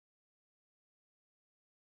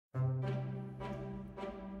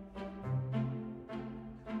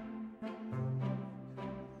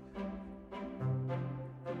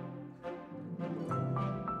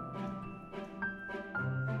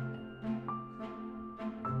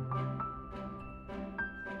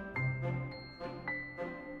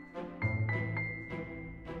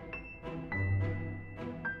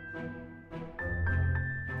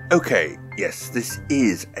Okay, yes, this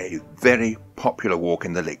is a very popular walk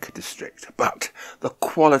in the Lake District, but the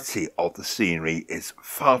quality of the scenery is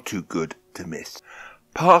far too good to miss.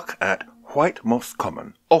 Park at White Moss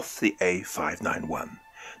Common off the A591.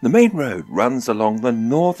 The main road runs along the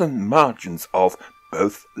northern margins of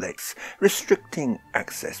both lakes, restricting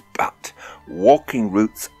access, but walking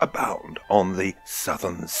routes abound on the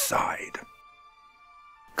southern side.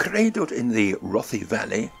 Cradled in the Rothy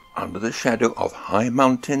Valley, under the shadow of high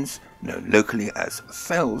mountains, known locally as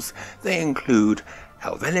fells, they include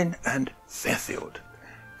Helvellyn and Fairfield.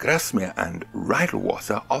 Grasmere and Rydal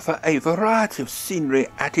Water offer a variety of scenery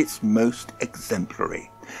at its most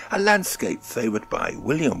exemplary, a landscape favoured by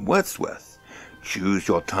William Wordsworth. Choose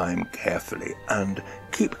your time carefully and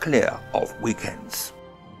keep clear of weekends.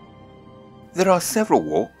 There are several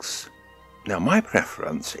walks. Now my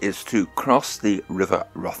preference is to cross the River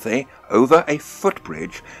Rothay over a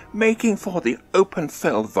footbridge, making for the open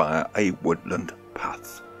fell via a woodland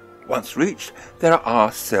path. Once reached, there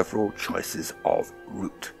are several choices of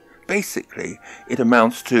route. Basically, it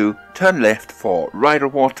amounts to turn left for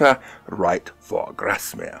Rydal Water, right for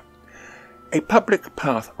Grasmere. A public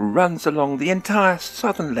path runs along the entire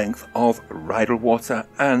southern length of Rydal Water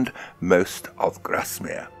and most of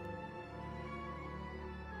Grasmere.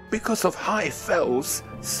 Because of high fells,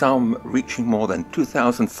 some reaching more than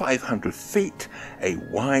 2,500 feet, a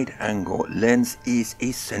wide-angle lens is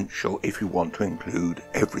essential if you want to include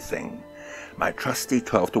everything. My trusty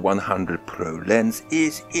 12-100 Pro lens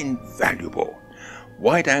is invaluable.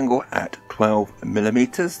 Wide angle at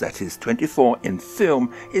 12mm, that is 24 in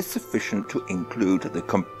film, is sufficient to include the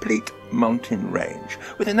complete mountain range,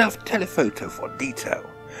 with enough telephoto for detail.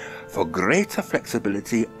 For greater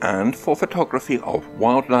flexibility and for photography of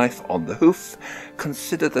wildlife on the hoof,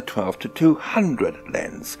 consider the 12-200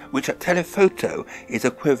 lens, which at telephoto is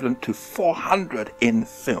equivalent to 400 in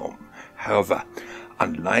film. However,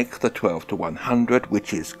 unlike the 12-100,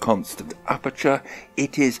 which is constant aperture,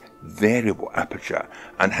 it is variable aperture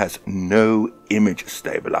and has no image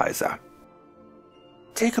stabilizer.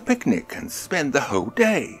 Take a picnic and spend the whole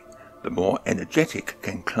day. The more energetic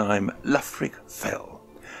can climb Loughrig Fell.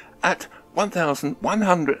 At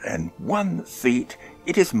 1,101 feet,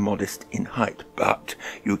 it is modest in height, but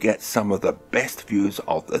you get some of the best views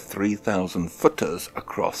of the 3,000 footers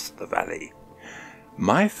across the valley.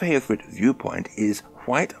 My favourite viewpoint is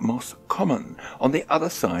White Moss Common on the other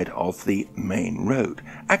side of the main road,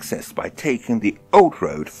 accessed by taking the old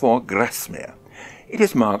road for Grasmere. It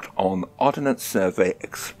is marked on Ordnance Survey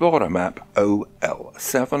Explorer Map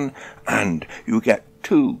OL7, and you get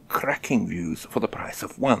 2 cracking views for the price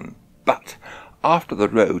of 1. But after the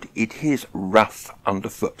road, it is rough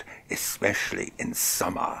underfoot, especially in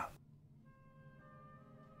summer.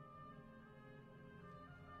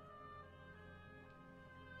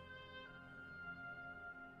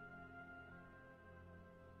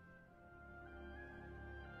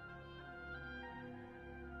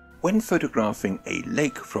 When photographing a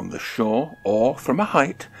lake from the shore or from a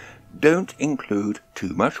height, don't include too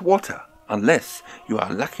much water, unless you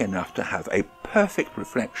are lucky enough to have a perfect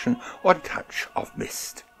reflection or a touch of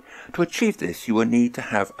mist. To achieve this, you will need to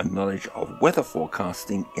have a knowledge of weather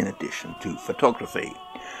forecasting in addition to photography.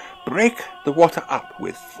 Break the water up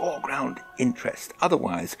with foreground interest,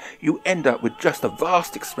 otherwise you end up with just a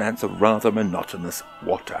vast expanse of rather monotonous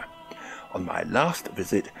water. On my last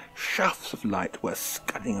visit, shafts of light were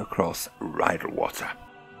scudding across Rydal Water.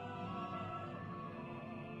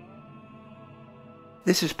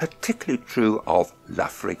 This is particularly true of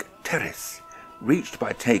Loughrig Terrace, reached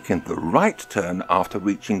by taking the right turn after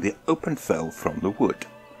reaching the open fell from the wood.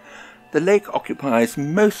 The lake occupies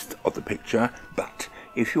most of the picture, but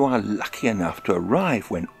if you are lucky enough to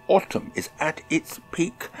arrive when autumn is at its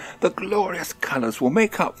peak, the glorious colours will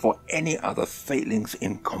make up for any other failings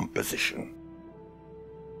in composition.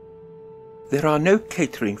 There are no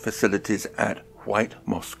catering facilities at White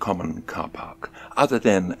Moss Common car park, other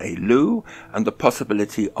than a loo and the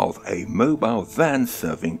possibility of a mobile van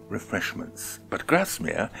serving refreshments. But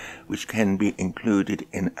Grasmere, which can be included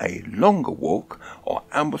in a longer walk or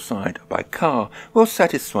ambleside by car, will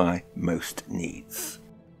satisfy most needs.